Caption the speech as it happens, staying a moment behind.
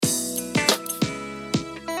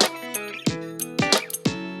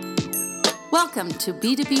Welcome to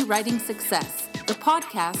B2B Writing Success, the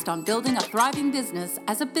podcast on building a thriving business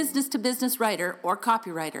as a business-to-business writer or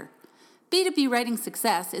copywriter. B2B Writing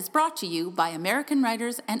Success is brought to you by American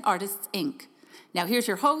Writers and Artists, Inc. Now here's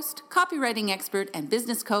your host, copywriting expert and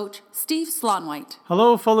business coach, Steve Slonwhite.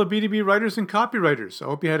 Hello, fellow B2B writers and copywriters. I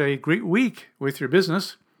hope you had a great week with your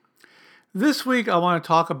business. This week, I want to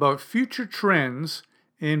talk about future trends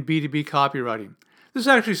in B2B copywriting. This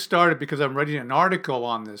actually started because I'm writing an article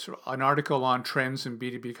on this, an article on trends in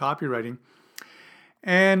B2B copywriting.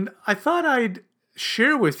 And I thought I'd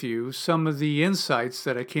share with you some of the insights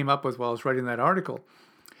that I came up with while I was writing that article.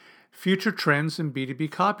 Future trends in B2B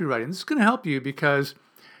copywriting. This is going to help you because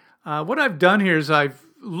what I've done here is I've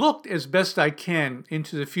looked as best I can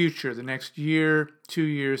into the future, the next year, 2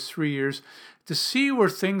 years, 3 years, to see where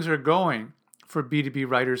things are going for B2B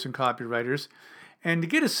writers and copywriters, and to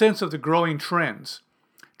get a sense of the growing trends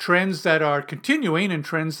that are continuing and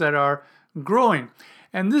trends that are growing.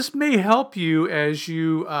 And this may help you as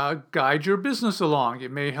you guide your business along.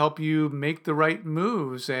 It may help you make the right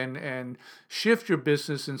moves and shift your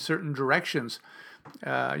business in certain directions.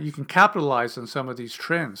 You can capitalize on some of these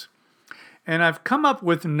trends. And I've come up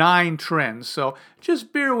with 9 trends, so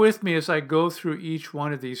just bear with me as I go through each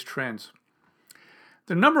one of these trends.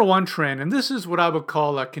 The number one trend, and this is what I would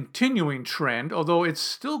call a continuing trend, although it's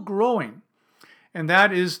still growing, and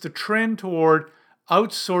that is the trend toward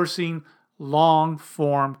outsourcing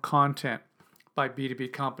long-form content by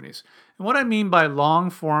B2B companies. And what I mean by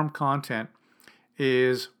long-form content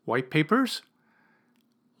is white papers,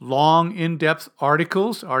 long in-depth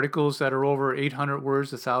articles that are over 800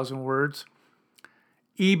 words, 1,000 words,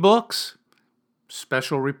 ebooks,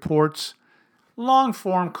 special reports,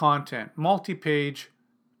 long-form content, multi-page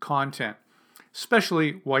content,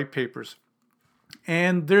 especially white papers.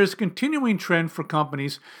 And there's a continuing trend for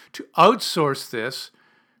companies to outsource this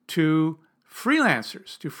to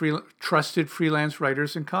freelancers, to trusted freelance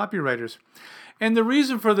writers and copywriters. And the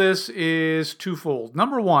reason for this is twofold.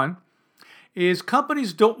 Number one is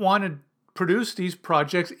companies don't want to produce these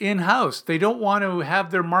projects in-house. They don't want to have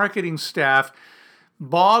their marketing staff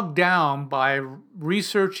bogged down by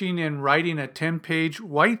researching and writing a 10-page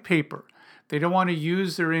white paper. They don't want to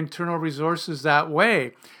use their internal resources that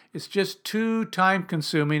way. It's just too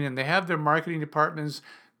time-consuming, and they have their marketing departments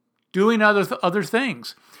doing other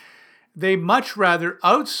things. They much rather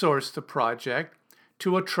outsource the project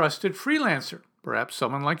to a trusted freelancer, perhaps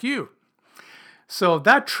someone like you. So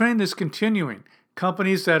that trend is continuing.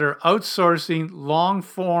 Companies that are outsourcing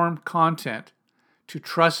long-form content to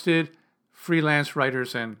trusted freelance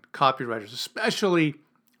writers and copywriters, especially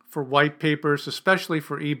for white papers, especially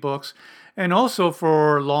for ebooks, and also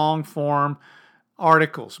for long-form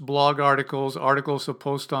articles, blog articles, articles of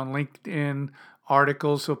post on LinkedIn,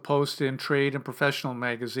 articles of post in trade and professional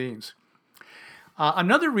magazines.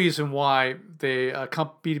 Another reason why the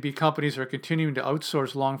B2B companies are continuing to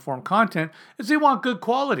outsource long-form content is they want good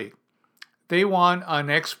quality. They want an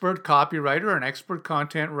expert copywriter, an expert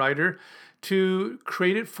content writer to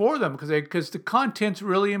create it for them because the content's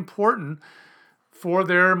really important for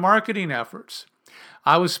their marketing efforts.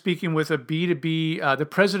 I was speaking with the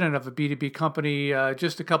president of a B2B company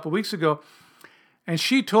just a couple weeks ago, and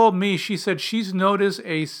she told me, she said she's noticed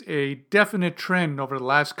a definite trend over the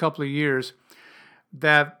last couple of years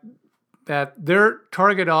that their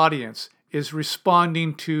target audience is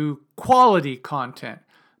responding to quality content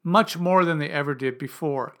much more than they ever did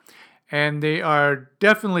before. And they are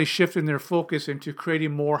definitely shifting their focus into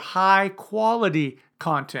creating more high-quality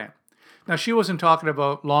content. Now, she wasn't talking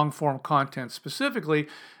about long-form content specifically,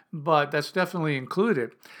 but that's definitely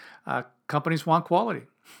included. Companies want quality.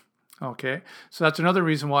 Okay, so that's another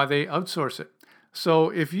reason why they outsource it. So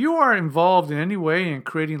if you are involved in any way in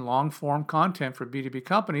creating long-form content for B2B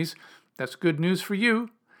companies, that's good news for you.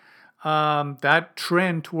 That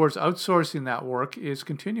trend towards outsourcing that work is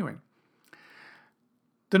continuing.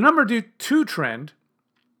 The number 2 trend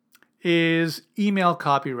is email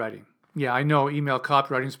copywriting. Yeah, I know email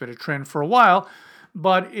copywriting has been a trend for a while,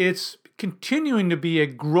 but it's continuing to be a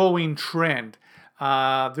growing trend.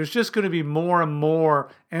 There's just going to be more and more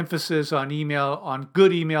emphasis on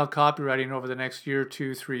good email copywriting over the next year,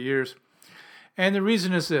 2, 3 years. And the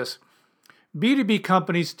reason is this. B2B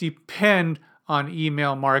companies depend on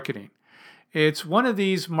email marketing. It's one of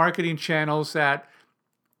these marketing channels that,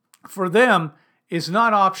 for them, is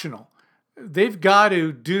not optional. They've got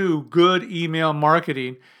to do good email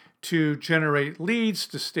marketing to generate leads,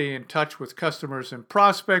 to stay in touch with customers and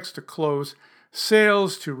prospects, to close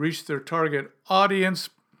sales, to reach their target audience.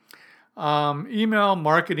 Email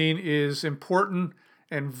marketing is important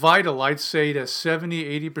and vital, I'd say, to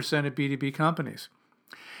 70-80% of B2B companies.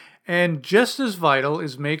 And just as vital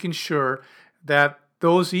is making sure that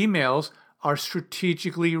those emails are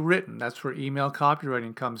strategically written. That's where email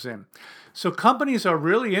copywriting comes in. So companies are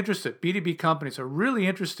really interested, B2B companies are really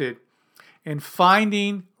interested in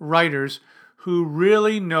finding writers who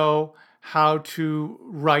really know how to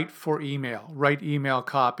write for email, write email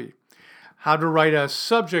copy, how to write a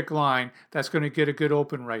subject line that's going to get a good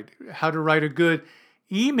open rate, how to write a good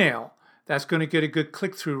email that's going to get a good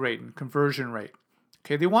click-through rate and conversion rate.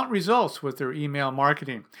 Okay, they want results with their email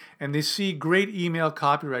marketing, and they see great email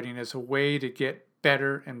copywriting as a way to get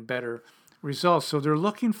better and better results. So they're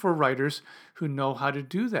looking for writers who know how to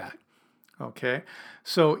do that. Okay,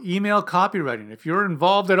 so email copywriting. If you're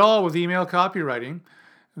involved at all with email copywriting,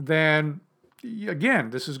 then again,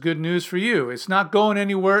 this is good news for you. It's not going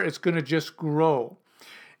anywhere. It's going to just grow.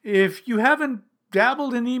 If you haven't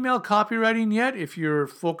dabbled in email copywriting yet, if you're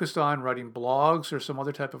focused on writing blogs or some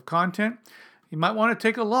other type of content, you might want to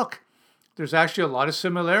take a look. There's actually a lot of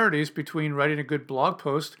similarities between writing a good blog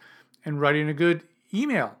post and writing a good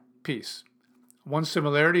email piece. One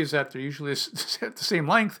similarity is that they're usually at the same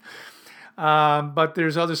length, but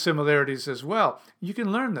there's other similarities as well. You can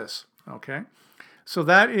learn this, okay? So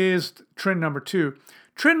that is trend number 2.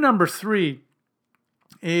 Trend number 3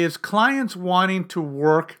 is clients wanting to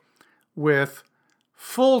work with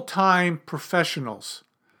full-time professionals.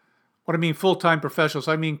 What I mean full-time professionals,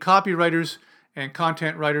 I mean copywriters and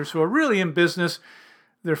content writers who are really in business.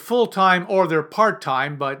 They're full-time or they're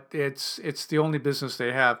part-time, but it's the only business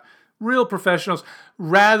they have. Real professionals,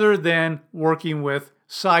 rather than working with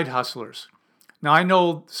side hustlers. Now, I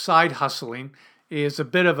know side hustling is a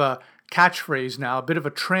bit of a catchphrase now, a bit of a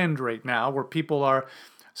trend right now, where people are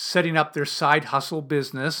setting up their side hustle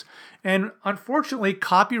business. And unfortunately,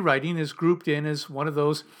 copywriting is grouped in as one of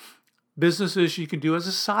those businesses you can do as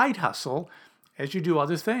a side hustle as you do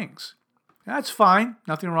other things. That's fine,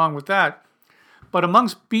 nothing wrong with that. But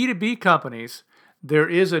amongst B2B companies, there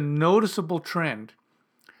is a noticeable trend,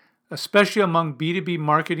 especially among B2B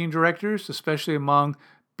marketing directors, especially among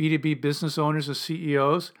B2B business owners or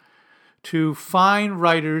CEOs, to find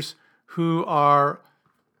writers who are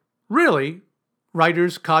really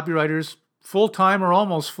writers, copywriters, full-time or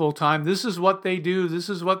almost full-time. This is what they do. This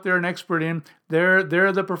is what they're an expert in. They're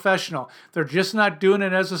the professional. They're just not doing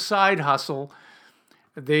it as a side hustle.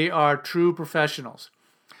 They are true professionals.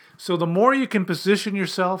 So the more you can position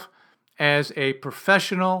yourself as a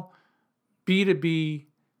professional B2B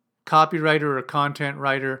copywriter or content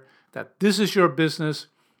writer, that this is your business,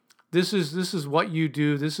 this is what you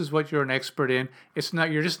do, this is what you're an expert in. It's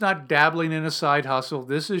not, you're just not dabbling in a side hustle.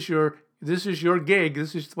 This is your gig,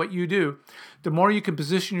 this is what you do. The more you can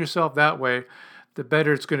position yourself that way, the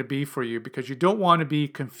better it's going to be for you, because you don't want to be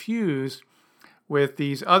confused with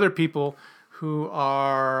these other people who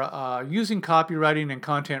are using copywriting and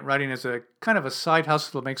content writing as a kind of a side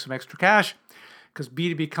hustle to make some extra cash, because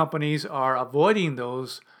B2B companies are avoiding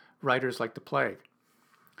those writers like the plague.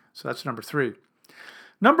 So that's number 3.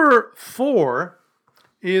 Number 4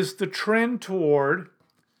 is the trend toward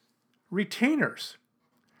retainers.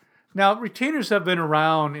 Now, retainers have been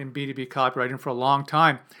around in B2B copywriting for a long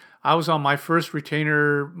time. I was on my first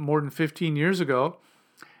retainer more than 15 years ago,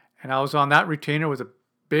 and I was on that retainer with a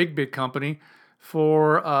big company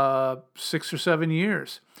for 6 or 7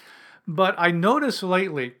 years. But I noticed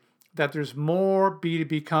lately that there's more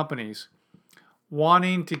B2B companies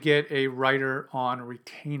wanting to get a writer on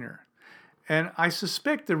retainer. And I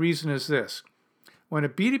suspect the reason is this. When a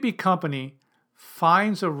B2B company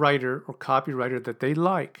finds a writer or copywriter that they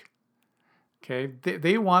like, okay,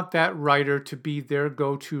 they want that writer to be their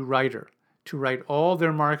go-to writer, to write all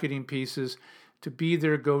their marketing pieces, to be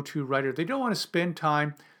their go-to writer. They don't want to spend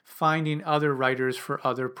time finding other writers for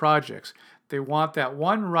other projects. They want that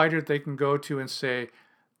one writer they can go to and say,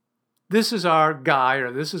 this is our guy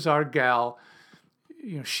or this is our gal.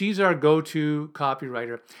 She's our go-to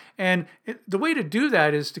copywriter. And the way to do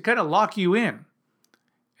that is to kind of lock you in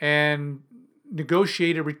and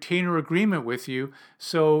negotiate a retainer agreement with you,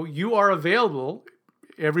 so you are available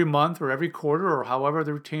every month or every quarter or however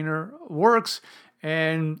the retainer works,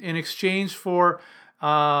 and in exchange for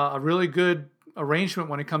a really good arrangement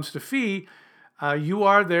when it comes to fee, you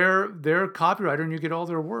are their copywriter and you get all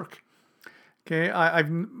their work. Okay, I've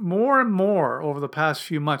more and more over the past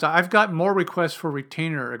few months, I've gotten more requests for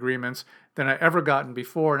retainer agreements than I ever gotten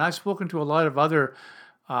before. And I've spoken to a lot of other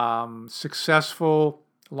successful,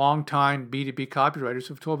 long-time B2B copywriters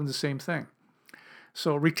who've told me the same thing.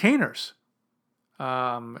 So retainers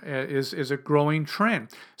is a growing trend.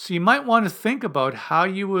 So you might want to think about how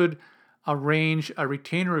you would arrange a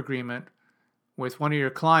retainer agreement with one of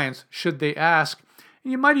your clients should they ask,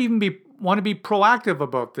 And you might even want to be proactive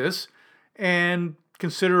about this and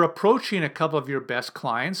consider approaching a couple of your best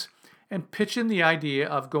clients and pitching the idea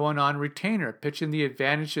of going on retainer, pitching the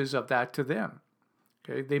advantages of that to them.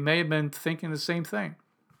 Okay, they may have been thinking the same thing.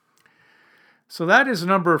 So that is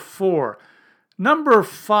number 4. Number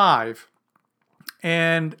 5,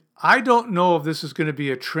 and I don't know if this is going to be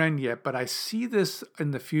a trend yet, but I see this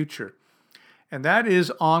in the future, and that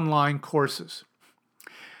is online courses.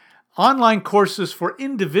 Online courses for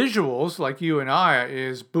individuals like you and I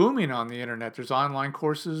is booming on the internet. There's online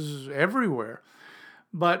courses everywhere.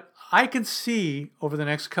 But I can see over the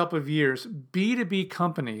next couple of years, B2B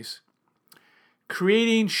companies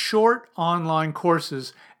creating short online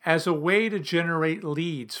courses as a way to generate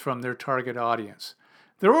leads from their target audience.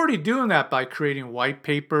 They're already doing that by creating white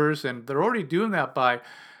papers, and they're already doing that by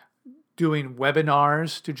doing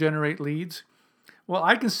webinars to generate leads. Well,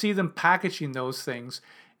 I can see them packaging those things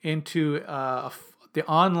into the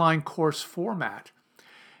online course format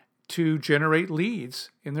to generate leads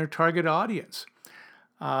in their target audience.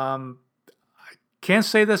 I can't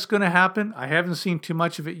say that's going to happen. I haven't seen too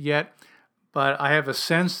much of it yet, but I have a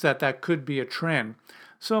sense that that could be a trend.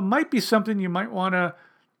 So it might be something you might want to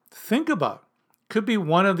think about. Could be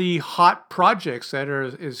one of the hot projects that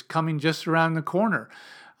is coming just around the corner.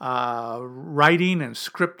 Writing and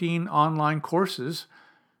scripting online courses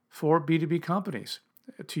for B2B companies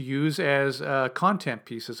to use as a content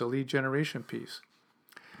piece, as a lead generation piece.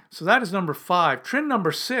 So that is number 5. Trend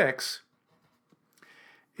number 6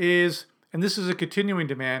 is, and this is a continuing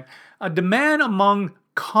demand, a demand among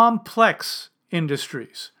complex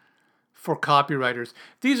industries for copywriters.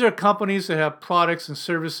 These are companies that have products and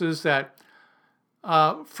services that,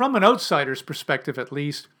 from an outsider's perspective at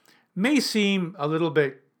least, may seem a little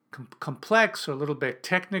bit complex or a little bit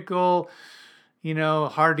technical,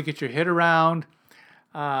 hard to get your head around.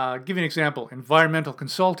 Give you an example: environmental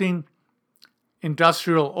consulting,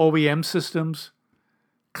 industrial OEM systems,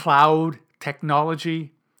 cloud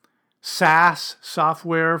technology, SaaS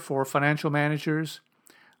software for financial managers.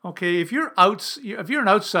 Okay, if you're an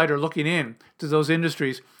outsider looking in to those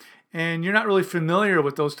industries and you're not really familiar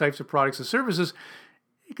with those types of products and services,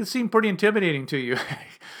 it can seem pretty intimidating to you.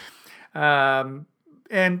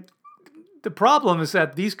 And the problem is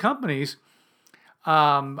that these companies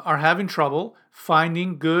are having trouble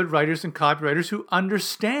finding good writers and copywriters who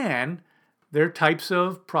understand their types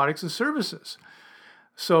of products and services.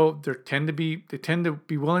 So they tend to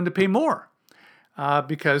be willing to pay more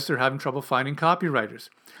because they're having trouble finding copywriters.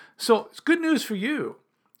 So it's good news for you.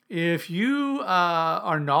 If you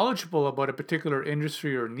are knowledgeable about a particular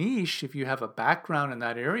industry or niche, if you have a background in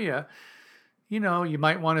that area, you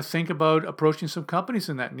might want to think about approaching some companies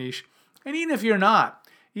in that niche. And even if you're not,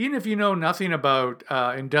 even if you know nothing about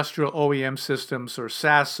industrial OEM systems or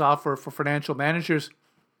SaaS software for financial managers,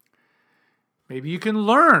 maybe you can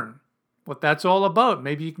learn what that's all about.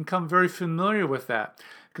 Maybe you can become very familiar with that.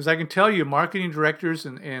 Because I can tell you, marketing directors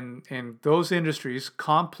in those industries,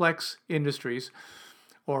 complex industries,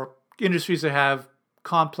 or industries that have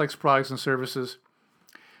complex products and services,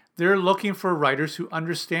 they're looking for writers who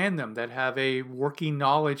understand them, that have a working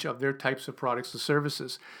knowledge of their types of products and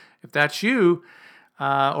services. If that's you,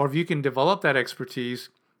 or if you can develop that expertise,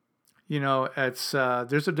 there's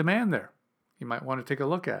a demand there. You might want to take a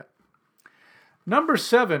look at. Number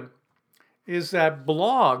 7 is that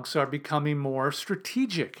blogs are becoming more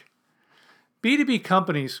strategic. B2B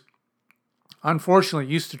companies,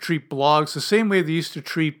 unfortunately, used to treat blogs the same way they used to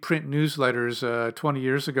treat print newsletters 20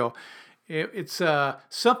 years ago. It's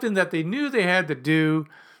something that they knew they had to do,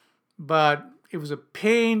 but it was a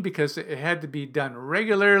pain because it had to be done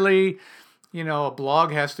regularly. A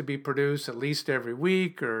blog has to be produced at least every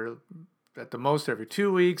week or at the most every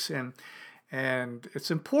 2 weeks. And it's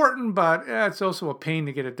important, but it's also a pain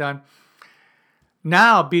to get it done.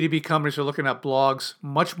 Now, B2B companies are looking at blogs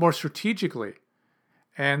much more strategically,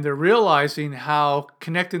 and they're realizing how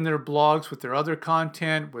connecting their blogs with their other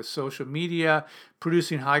content, with social media,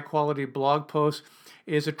 producing high-quality blog posts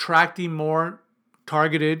is attracting more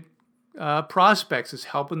targeted prospects. It's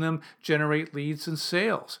helping them generate leads and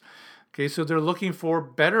sales. Okay, so they're looking for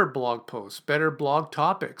better blog posts, better blog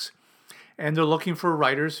topics, and they're looking for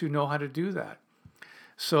writers who know how to do that.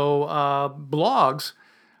 So blogs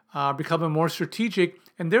becoming more strategic,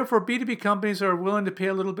 and therefore B2B companies are willing to pay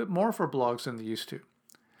a little bit more for blogs than they used to.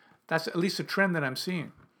 That's at least a trend that I'm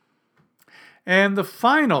seeing. And the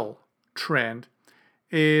final trend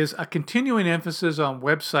is a continuing emphasis on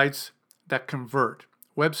websites that convert,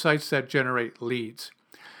 websites that generate leads.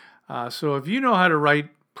 So if you know how to write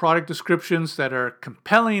product descriptions that are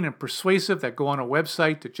compelling and persuasive, that go on a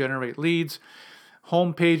website to generate leads,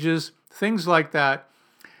 home pages, things like that,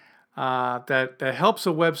 that helps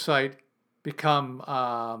a website become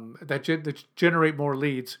that generate more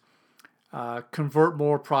leads, convert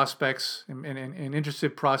more prospects and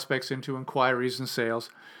interested prospects into inquiries and sales,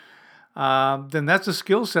 then that's a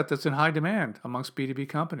skill set that's in high demand amongst B2B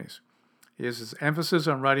companies. Is this emphasis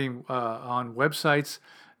on writing on websites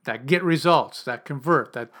that get results, that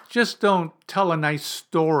convert, that just don't tell a nice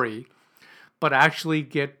story, but actually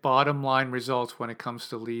get bottom line results when it comes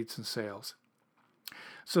to leads and sales.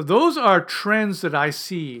 So those are trends that I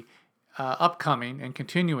see upcoming and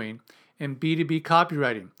continuing in B2B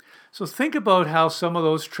copywriting. So think about how some of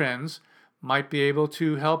those trends might be able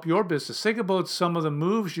to help your business. Think about some of the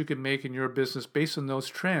moves you can make in your business based on those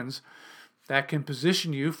trends that can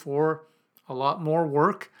position you for a lot more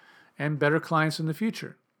work and better clients in the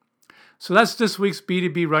future. So that's this week's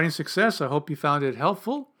B2B Writing Success. I hope you found it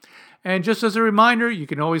helpful. And just as a reminder, you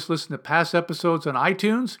can always listen to past episodes on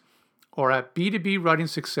iTunes or at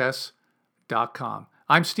b2bwritingsuccess.com.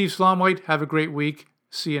 I'm Steve Slaunwhite. Have a great week.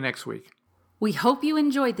 See you next week. We hope you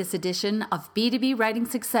enjoyed this edition of B2B Writing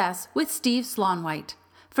Success with Steve Slaunwhite.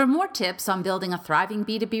 For more tips on building a thriving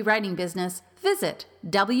B2B writing business, visit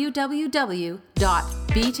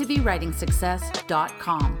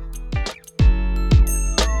www.b2bwritingsuccess.com.